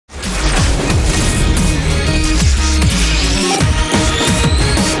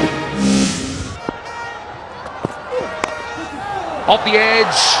Off the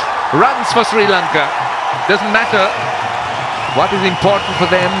edge, runs for Sri Lanka. Doesn't matter. What is important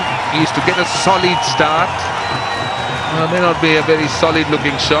for them is to get a solid start. May not be a very solid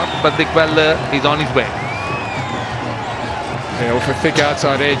looking shot, but Pallekele is on his way. Yeah, off a thick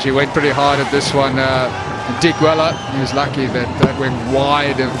outside edge, he went pretty hard at this one. Pallekele, he was lucky that that went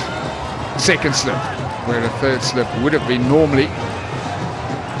wide of second slip, where a third slip would have been normally.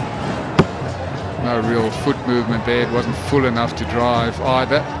 No real foot movement there, it wasn't full enough to drive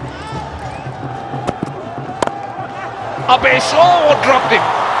either. Abesh, oh, dropped him.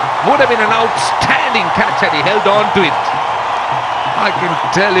 Would have been an outstanding catch had he held on to it. I can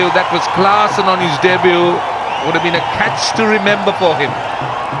tell you that was Klaasen on his debut. Would have been a catch to remember for him.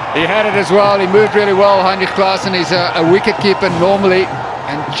 He had it as well. He moved really well. Heinrich Klaasen is a wicket keeper normally,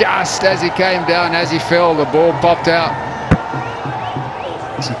 and just as he came down, as he fell, the ball popped out.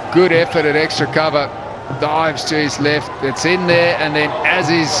 It's a good effort at extra cover. Dives to his left. It's in there, and then as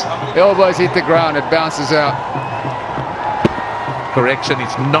his elbows hit the ground, it bounces out. Correction,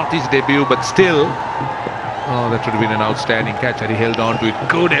 it's not his debut, but still. Oh, that would have been an outstanding catch had he held on to it.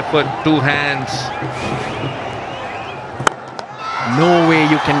 Good effort, two hands. No way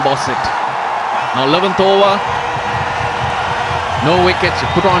you can boss it. Now 11th over. No wickets. You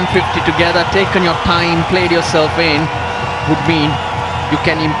put on 50 together, taken your time, played yourself in. Would mean you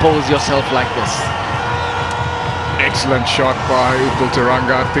can impose yourself like this. Excellent shot by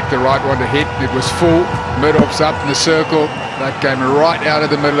Taranga. Picked the right one to hit. It was full. Mid-off's up in the circle. That came right out of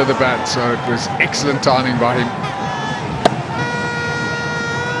the middle of the bat. So it was excellent timing by him.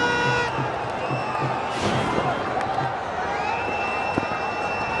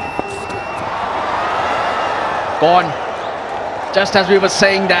 Gone. Just as we were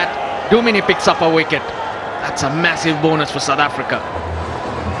saying that, Dumini picks up a wicket. That's a massive bonus for South Africa.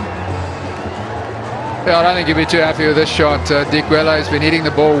 Yeah, I don't think you'll be too happy with this shot. Pallekele has been hitting the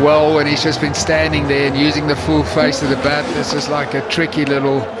ball well when he's just been standing there and using the full face of the bat. This is like a tricky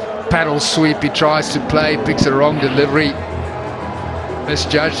little paddle sweep. He tries to play, picks the wrong delivery.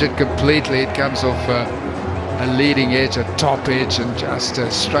 Misjudged it completely. It comes off a leading edge, a top edge, and just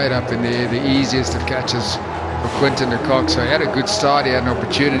straight up in the air. The easiest of catches for Quinton de Kock. So he had a good start. He had an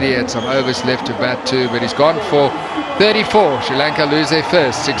opportunity. He had some overs left to bat too, but he's gone for 34. Sri Lanka lose their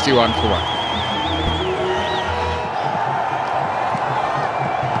first, 61 for 1.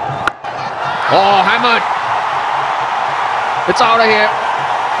 Oh, hammered. It's out of here.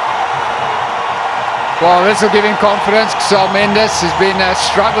 Well, this will give him confidence. Sal Mendes has been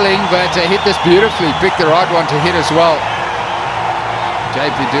struggling, but hit this beautifully. Picked the right one to hit as well.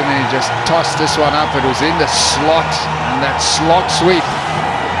 JP Dumini just tossed this one up. It was in the slot, and that slot sweep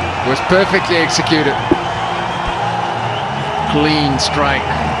was perfectly executed. Clean strike.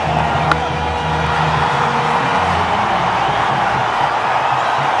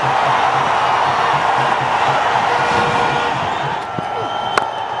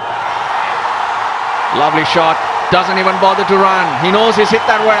 Lovely shot. Doesn't even bother to run. He knows he's hit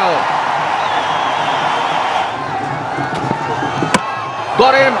that well.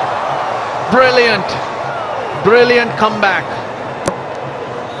 Got him. Brilliant. Brilliant comeback.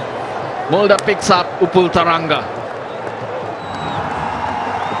 Mulder picks up Taranga.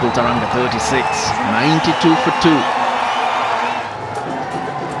 Taranga 36. 92 for 2.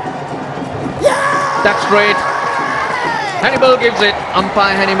 Yeah! That's great. Hannibal gives it.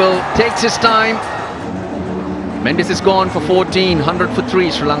 Umpire Hannibal takes his time. Mendes is gone for 14, 100 for 3,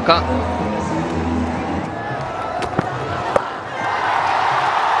 Sri Lanka.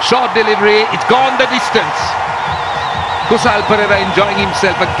 Short delivery, it's gone the distance. Kusal Perera enjoying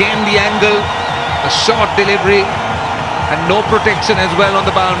himself. Again the angle, a short delivery, and no protection as well on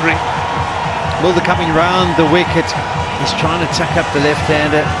the boundary. Mulder coming round the wicket. He's trying to tack up the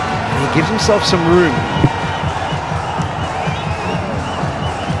left-hander, and he gives himself some room.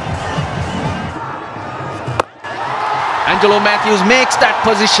 Angelo Matthews makes that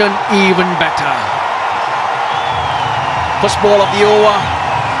position even better. First ball of the over.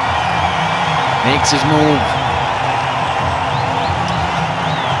 Makes his move.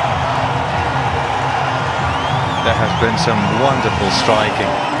 There has been some wonderful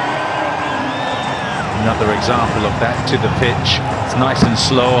striking. Another example of that to the pitch. It's nice and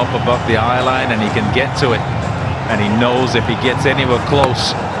slow up above the eye line, and he can get to it. And he knows if he gets anywhere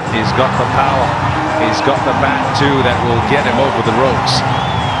close, he's got the power. He's got the bat too that will get him over the ropes.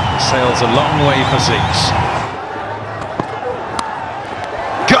 Sails a long way for six.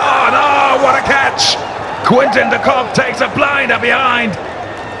 God, oh, what a catch! Quinton de Kock takes a blinder behind.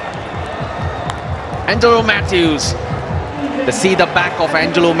 Angelo Matthews. To see the back of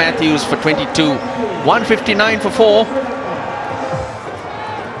Angelo Matthews for 22. 159 for 4.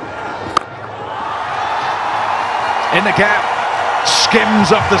 in the gap, skims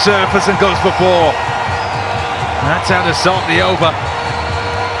off the surface and goes for 4. That's how to salt the over.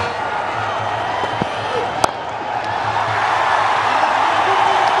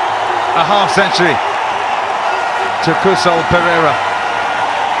 A half century to Kusal Pereira.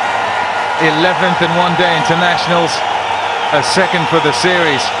 11th in one-day internationals, a second for the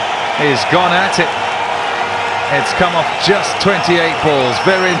series. He's gone at it. It's come off just 28 balls.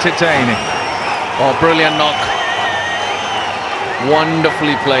 Very entertaining. Oh, brilliant knock.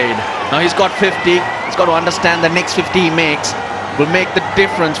 Wonderfully played. Now he's got 50. He's got to understand the next 50 he makes will make the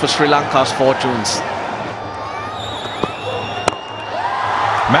difference for Sri Lanka's fortunes.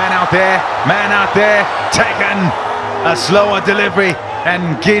 Man out there, taken. A slower delivery,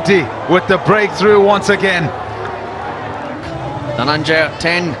 and Giddy with the breakthrough once again. Dhananjaya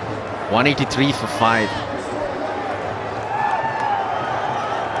 10, 183 for 5.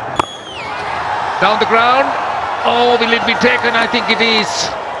 Down the ground. Oh, will it be taken? I think it is.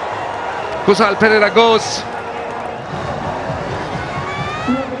 Kusal Pereira goes.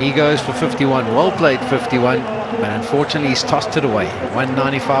 He goes for 51. Well played, 51. But unfortunately, he's tossed it away.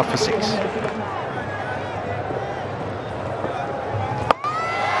 195 for 6.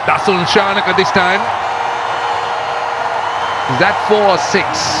 Dasun Shanaka this time. Is that 4 or 6?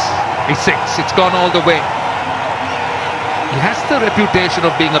 It's 6. It's gone all the way. He has the reputation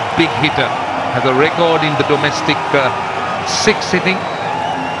of being a big hitter. Has a record in the domestic 6 hitting.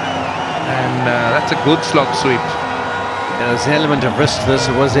 And that's a good slog sweep. There's an element of risk to this.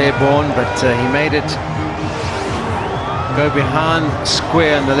 It was airborne, but he made it go behind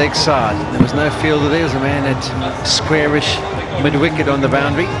square on the leg side. There was no fielder there. There was a man at squarish mid-wicket on the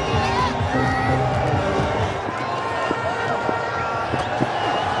boundary.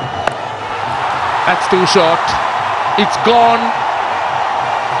 That's too short. It's gone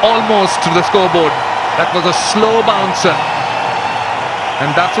almost to the scoreboard. That was a slow bouncer.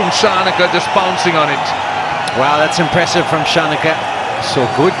 And that's from Shanaka just bouncing on it. Wow, that's impressive from Shanaka. So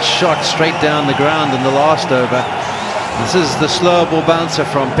good shot straight down the ground in the last over. This is the slow ball bouncer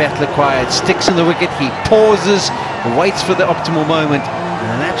from Pallekele. It sticks in the wicket. He pauses, waits for the optimal moment,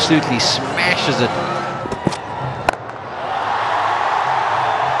 and absolutely smashes it.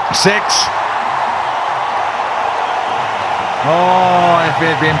 6. Oh, if he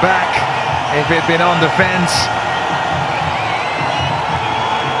had been back, if he had been on the fence.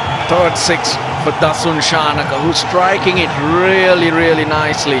 Third 6 for Dasun Shanaka, who's striking it really, really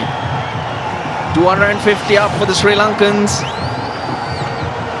nicely. 250 up for the Sri Lankans.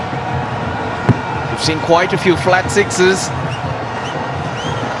 We've seen quite a few flat 6s.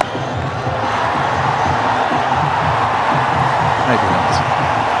 Maybe not.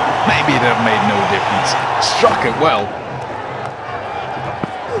 Maybe that made no difference. Struck it well.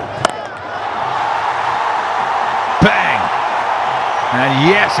 Bang! And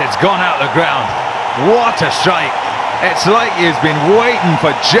yes, it's gone out the ground. What a strike. It's like he's been waiting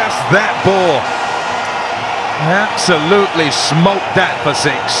for just that ball. Absolutely smoked that for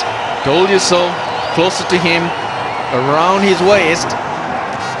 6. Told you so. Closer to him, around his waist.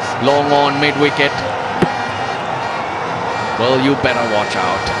 Long on mid-wicket. Well, you better watch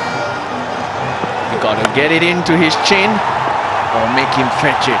out. You got to get it into his chin or make him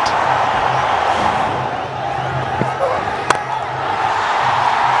fetch it.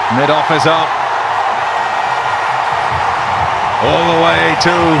 Mid-off is up. All the way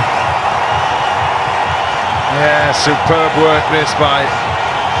to... Yeah, superb work this by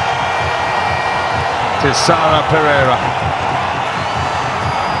Tisara Pereira.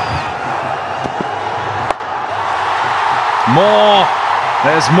 More.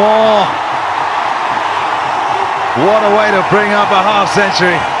 There's more. What a way to bring up a half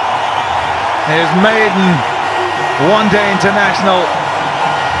century. His maiden one-day international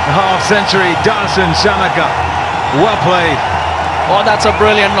half century, Dasun Shanaka. Well played. Oh, that's a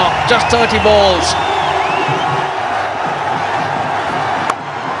brilliant knock. Just 30 balls.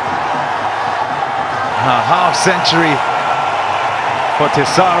 A half century for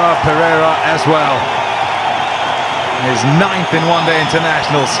Tisara Pereira as well. His 9th in one-day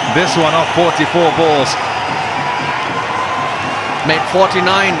internationals. This one off 44 balls. Made 49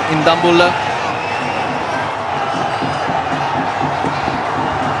 in Dambulla.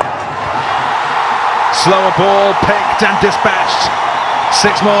 Slower ball, picked and dispatched.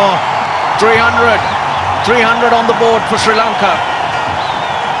 6 more. 300. 300 on the board for Sri Lanka.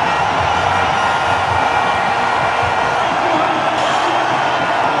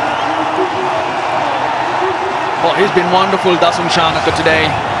 Oh, he's been wonderful, Dasun Shanaka, today.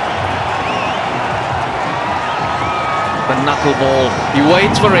 The knuckleball. He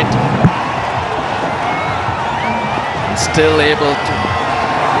waits for it. still able to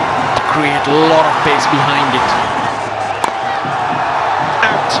create a lot of pace behind it.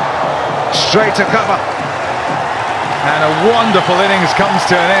 Out. Straight to cover. And a wonderful innings comes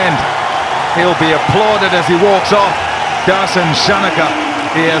to an end. He'll be applauded as he walks off. Darshan Shanaka,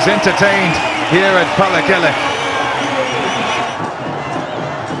 he is entertained here at Pallekele.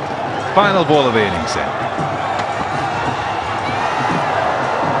 Final ball of the innings then.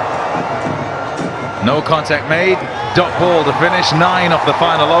 No contact made, dot ball to finish, 9 off the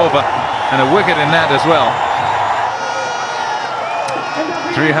final over, and a wicket in that as well.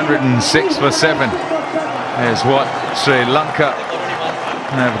 306 for 7 is what Sri Lanka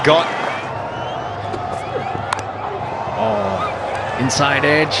have got. Inside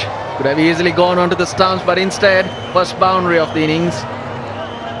edge, could have easily gone onto the stumps, but instead, first boundary of the innings.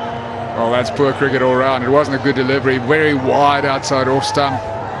 Oh, that's poor cricket all round. It wasn't a good delivery. Very wide outside off stump.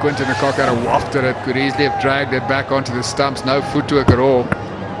 Quinton de Kock had a waft at it. Could easily have dragged it back onto the stumps. No footwork at all.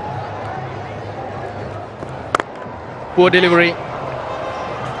 Poor delivery.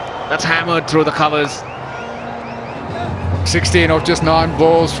 That's hammered through the covers. 16 off just 9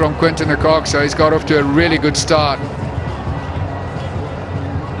 balls from Quinton de Kock, so he's got off to a really good start.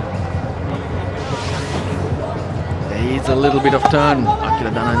 There is a little bit of turn.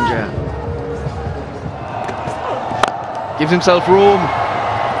 Akila Dhananjaya gives himself room.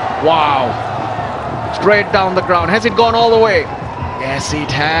 Wow. Straight down the ground. Has it gone all the way? Yes,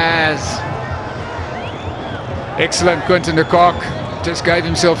 it has. Excellent, Quinton de Kock. Just gave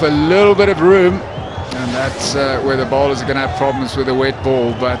himself a little bit of room, and that's where the bowlers are going to have problems with a wet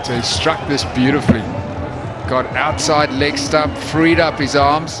ball, but he struck this beautifully. Got outside leg stump, freed up his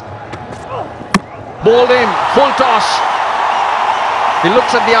arms. Bowled in, full toss. He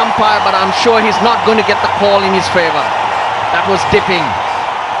looks at the umpire, but I'm sure he's not going to get the call in his favour. That was dipping.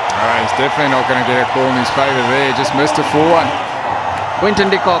 He's definitely not going to get a call in his favour there. Just missed a 4-1. Quinton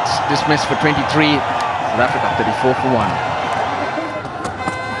de Kock's dismissed for 23. South Africa 34 for 1.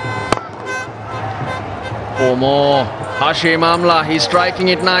 4 more. Hashim Amla, he's striking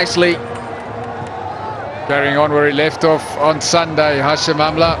it nicely. Carrying on where he left off on Sunday, Hashim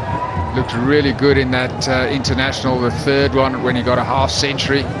Amla looked really good in that international, the third one, when he got a half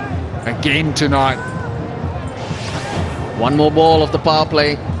century. Again tonight. 1 more ball of the power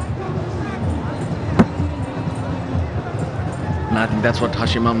play. And I think that's what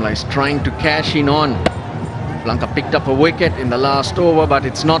Hashim Amla is trying to cash in on. Lanka picked up a wicket in the last over, but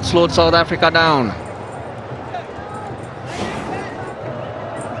it's not slowed South Africa down.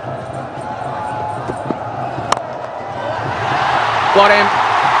 Got him.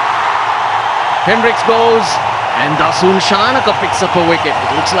 Hendricks goes, and Dasun Shanaka picks up a wicket.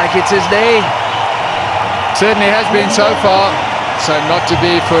 It looks like it's his day. Certainly has been so far. So not to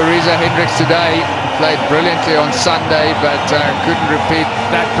be for Reza Hendricks today. Played brilliantly on Sunday, but couldn't repeat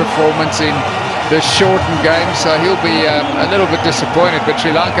that performance in the shortened game. So he'll be a little bit disappointed. But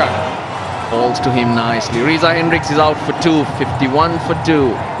Sri Lanka falls to him nicely. Reza Hendricks is out for 2, 51 for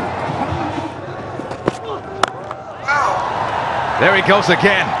 2. There he goes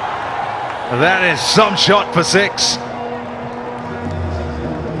again. That is some shot for 6.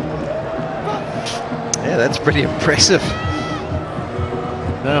 Yeah, that's pretty impressive.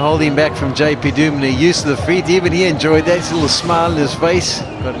 No holding back from JP Duminy. Use of the feet. Even he enjoyed that. His little smile on his face.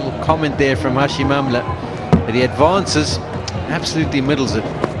 Got a little comment there from Hashim Amla. But he advances, absolutely middles it.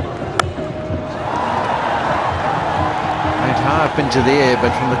 Went high up into the air,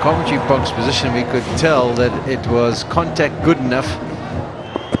 but from the commentary box position we could tell that it was contact good enough.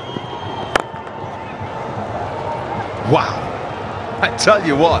 Wow. I tell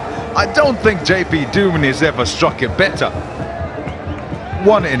you what, I don't think JP Duminy has ever struck it better.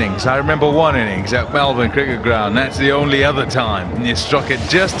 One innings, I remember one innings at Melbourne Cricket Ground. That's the only other time. And he struck it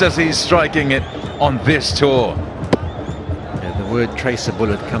just as he's striking it on this tour. Yeah, the word tracer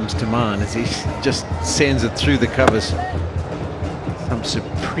bullet comes to mind as he just sends it through the covers. Some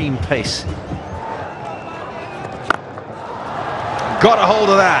supreme pace. Got a hold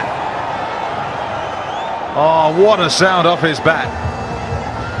of that. Oh, what a sound off his bat.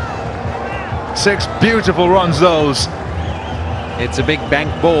 6 beautiful runs those. It's a big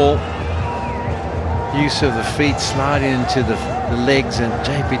bank ball. Use of the feet sliding into the legs, and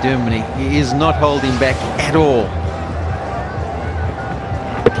JP Duminy, he is not holding back at all.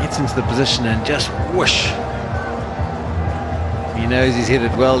 Gets into the position and just whoosh. He knows he's hit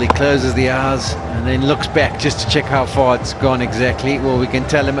it well. He closes the eyes and then looks back just to check how far it's gone exactly. Well, we can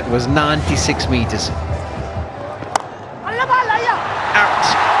tell him it was 96 meters. Out.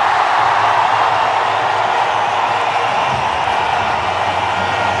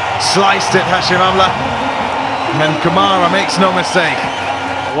 Sliced it, Hashim Amla. And Kumara makes no mistake.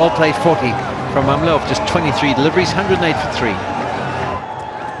 Well played 40 from Umlo of just 23 deliveries, 108 for 3.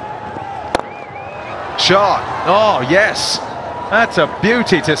 Shot. Oh, yes. That's a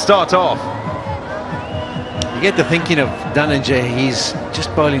beauty to start off. You get to thinking of Dhananjay, he's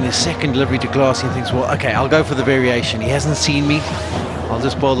just bowling his second delivery to Glass. He thinks, well, okay, I'll go for the variation. He hasn't seen me. I'll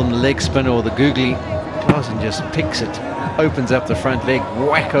just bowl him the leg spin or the googly. Klaasen just picks it, opens up the front leg,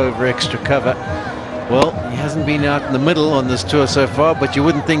 whack over extra cover. Well, he hasn't been out in the middle on this tour so far, but you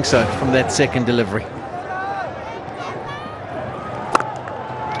wouldn't think so from that second delivery.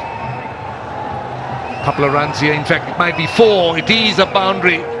 Couple of runs here, in fact it might be 4. It is a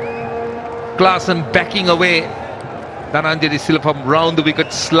boundary. Klaasen backing away. Dhananjay de Silva from round the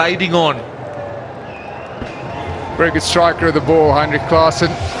wicket, sliding on. Very good striker of the ball, Heinrich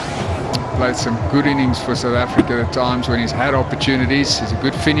Klaasen. Played some good innings for South Africa at times when he's had opportunities. He's a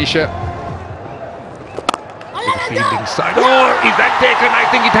good finisher. Fielding side. Oh, is that taken? I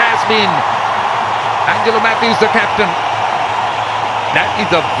think it has been. Angelo Matthews, the captain. That is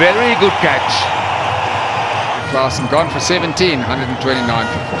a very good catch. Klaasen gone for 17, 129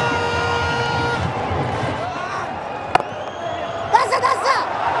 for 4.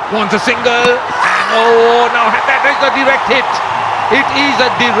 Wants a single. And oh, now that is a direct hit. It is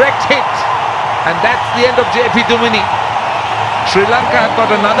a direct hit. And that's the end of JP Dumini. Sri Lanka have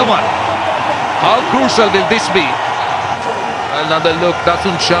got another one. How crucial will this be? Another look,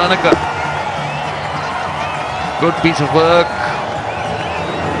 Dasun Shanaka. Good piece of work.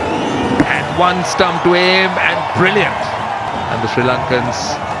 And one stump to aim, and brilliant. And the Sri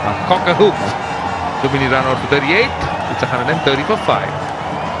Lankans are cock-a-hoop. Dumini run out to 38. It's 130 for 5.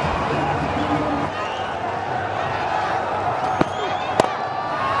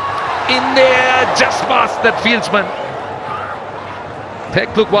 In there, just past that fieldsman.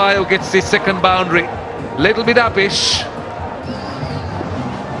 Peklukwao gets his second boundary. Little bit uppish.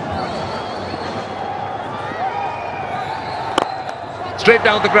 Straight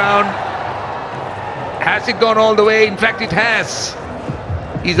down the ground. Has it gone all the way? In fact, it has.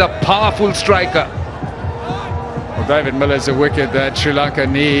 He's a powerful striker. Well, David Miller's a wicket that Sri Lanka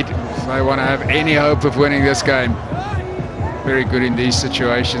need if they want to have any hope of winning this game. Very good in these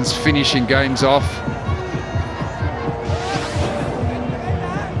situations, finishing games off.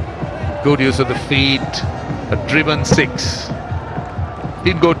 Good use of the feet, a driven 6.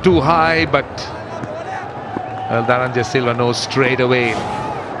 Didn't go too high, but Dhananjay Silva knows straight away.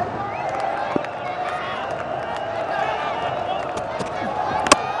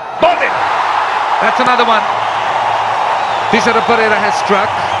 Bought it! That's another one. Thisara Pereira has struck.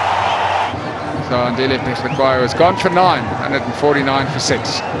 So Andile Peklukwao has gone for 9, 149 for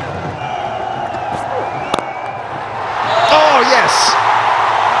 6. Oh, yes.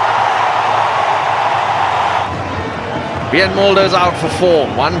 Bien Mulder's out for 4,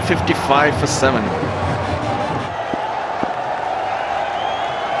 155 for 7.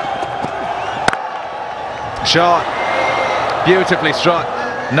 Shot. Beautifully struck.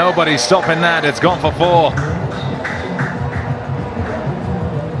 Nobody's stopping that. It's gone for 4.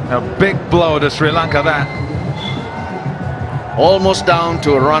 A big blow to Sri Lanka, that. Almost down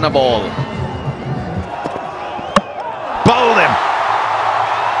to a runner ball. Bowled him.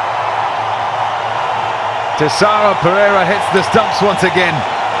 Thisara Pereira hits the stumps once again.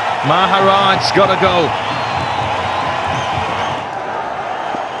 Maharaj got to go.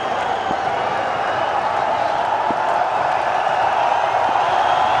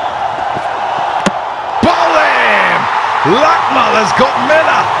 Lakmal has got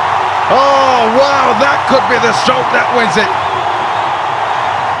Miller. Oh, wow, that could be the stroke that wins it.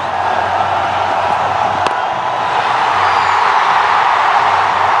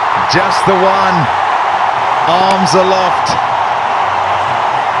 Just the one. Arms aloft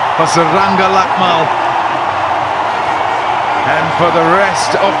for Suranga Lakmal. And for the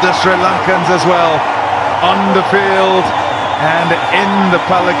rest of the Sri Lankans as well. On the field and in the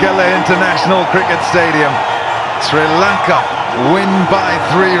Pallekele International Cricket Stadium. Sri Lanka win by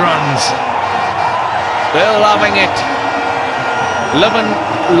 3 runs. They're loving it.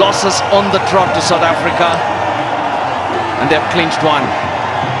 11 losses on the trot to South Africa, and they've clinched 1.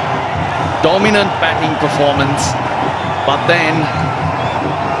 Dominant batting performance, but then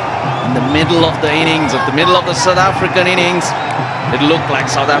in the middle of the innings, at the middle of the South African innings, it looked like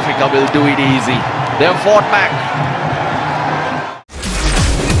South Africa will do it easy. They've fought back.